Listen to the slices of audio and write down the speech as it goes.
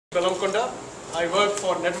Bellamkonda. I work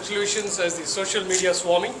for Network Solutions as the social media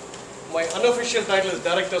swarming. My unofficial title is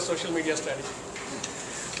Director of Social Media Strategy.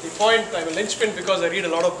 The point, I'm a linchpin because I read a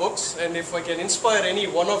lot of books, and if I can inspire any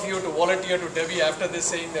one of you to volunteer to Debbie after this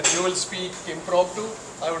saying that you will speak impromptu,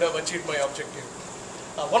 I would have achieved my objective.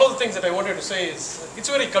 One of the things that I wanted to say is, it's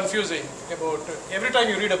very confusing about every time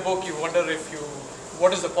you read a book, you wonder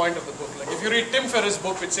what is the point of the book. Like if you read Tim Ferriss'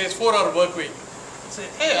 book which says 4-hour work week, say,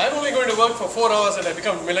 hey, I'm only going to work for 4 hours and I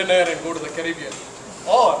become a millionaire and go to the Caribbean.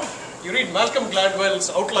 Or you read Malcolm Gladwell's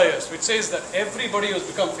Outliers, which says that everybody who's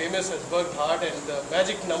become famous has worked hard and the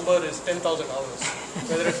magic number is 10,000 hours.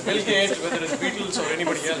 Whether it's Bill Gates, whether it's Beatles or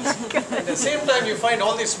anybody else. At the same time, you find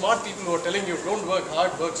all these smart people who are telling you, don't work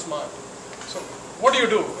hard, work smart. So what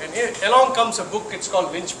do? And along comes a book, it's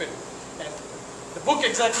called Linchpin. And the book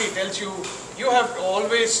exactly tells you, you have to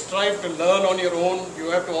always strive to learn on your own.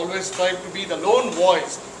 You have to always strive to be the lone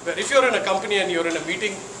voice. But if you're in a company and you're in a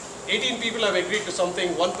meeting, 18 people have agreed to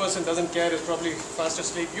something, one person doesn't care, is probably fast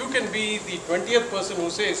asleep. You can be the 20th person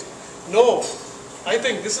who says, no, I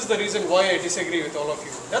think this is the reason why I disagree with all of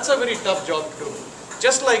you. That's a very tough job to do.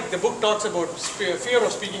 Just like the book talks about fear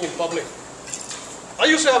of speaking in public. I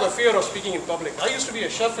used to have a fear of speaking in public. I used to be a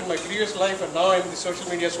chef in my previous life, and now I'm the social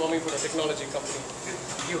media swarming for a technology company.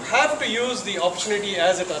 You have to use the opportunity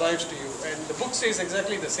as it arrives to you. And the book says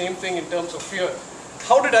exactly the same thing in terms of fear.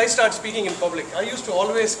 How did I start speaking in public? I used to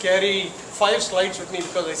always carry 5 slides with me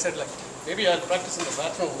because I said, like, maybe I'll practice in the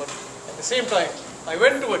bathroom. But at the same time, I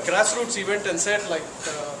went to a grassroots event and said, like,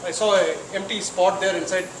 I saw an empty spot there and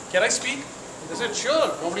said, can I speak? And they said,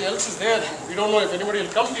 sure, nobody else is there. We don't know if anybody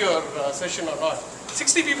will come to your session or not.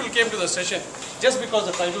 60 people came to the session just because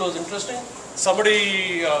the title was interesting.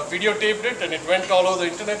 Somebody videotaped it and it went all over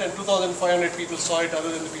the internet, and 2,500 people saw it other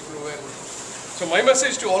than the people who were in it. So my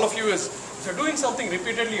message to all of you is, if you're doing something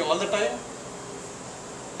repeatedly all the time,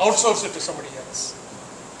 outsource it to somebody else.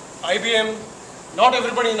 IBM, not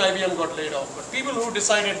everybody in IBM got laid off, but people who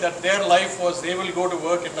decided that their life was they will go to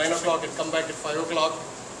work at 9 o'clock and come back at 5 o'clock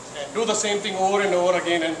and do the same thing over and over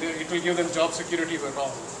again, and it will give them job security, were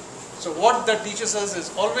wrong. So what that teaches us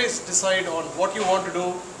is always decide on what you want to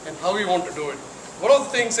do and how you want to do it. One of the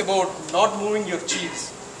things about not moving your cheese,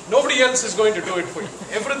 nobody else is going to do it for you.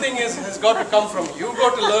 Everything has got to come from you. You've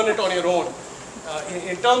got to learn it on your own.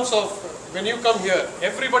 In terms of when you come here,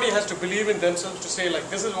 everybody has to believe in themselves to say, like,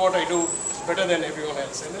 this is what I do better than everyone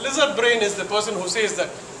else. And the lizard brain is the person who says that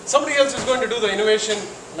somebody else is going to do the innovation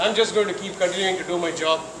and I'm just going to keep continuing to do my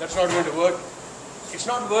job. That's not going to work. It's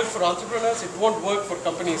not work for entrepreneurs, it won't work for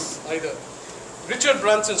companies either. Richard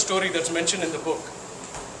Branson's story that's mentioned in the book.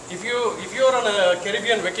 If you're on a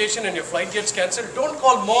Caribbean vacation and your flight gets cancelled, don't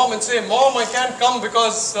call mom and say, Mom, I can't come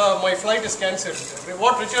because my flight is cancelled.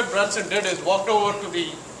 What Richard Branson did is walked over to the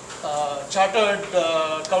chartered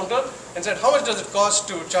counter and said, how much does it cost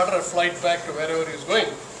to charter a flight back to wherever he was going?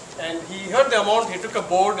 And he heard the amount, he took a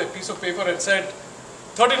board, a piece of paper and said,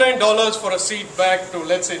 $39 for a seat back to,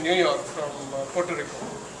 let's say, New York from Puerto Rico.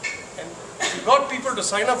 And he got people to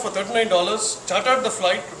sign up for $39, chartered the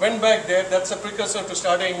flight, went back there. That's a precursor to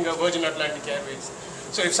starting Virgin Atlantic Airways.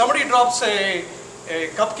 So if somebody drops a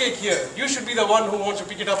cupcake here, you should be the one who wants to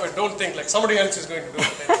pick it up and don't think like somebody else is going to do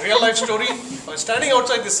it. And real life story, I was standing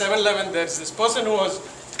outside the 7-Eleven, there's this person who was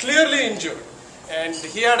clearly injured. And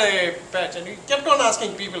he had a patch and he kept on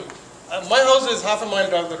asking people, my house is half a mile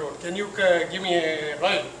down the road. Can you give me a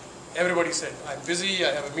ride? Everybody said, I'm busy,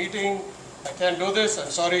 I have a meeting, I can't do this, I'm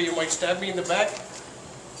sorry, you might stab me in the back.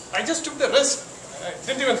 I just took the risk. I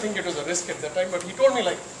didn't even think it was a risk at that time, but he told me,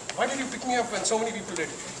 like, why did you pick me up when so many people did?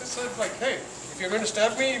 I just said, like, hey, if you're going to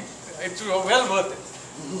stab me, it's well worth it.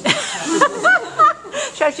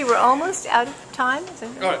 Shashi, we're almost out of time.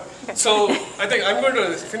 All right. Okay. So I think I'm going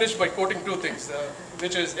to finish by quoting 2 things,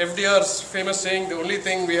 which is FDR's famous saying, the only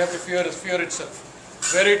thing we have to fear is fear itself.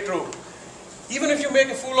 Very true. Even if you make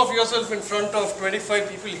a fool of yourself in front of 25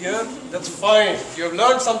 people here, that's fine. You have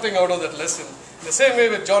learned something out of that lesson. The same way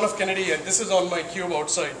with John F. Kennedy, and this is on my cube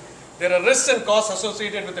outside. There are risks and costs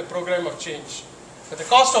associated with a program of change. But the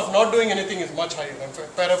cost of not doing anything is much higher. I'm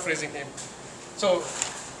paraphrasing him. So,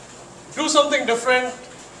 do something different.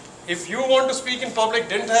 If you want to speak in public,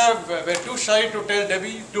 were too shy to tell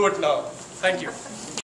Debbie, do it now. Thank you.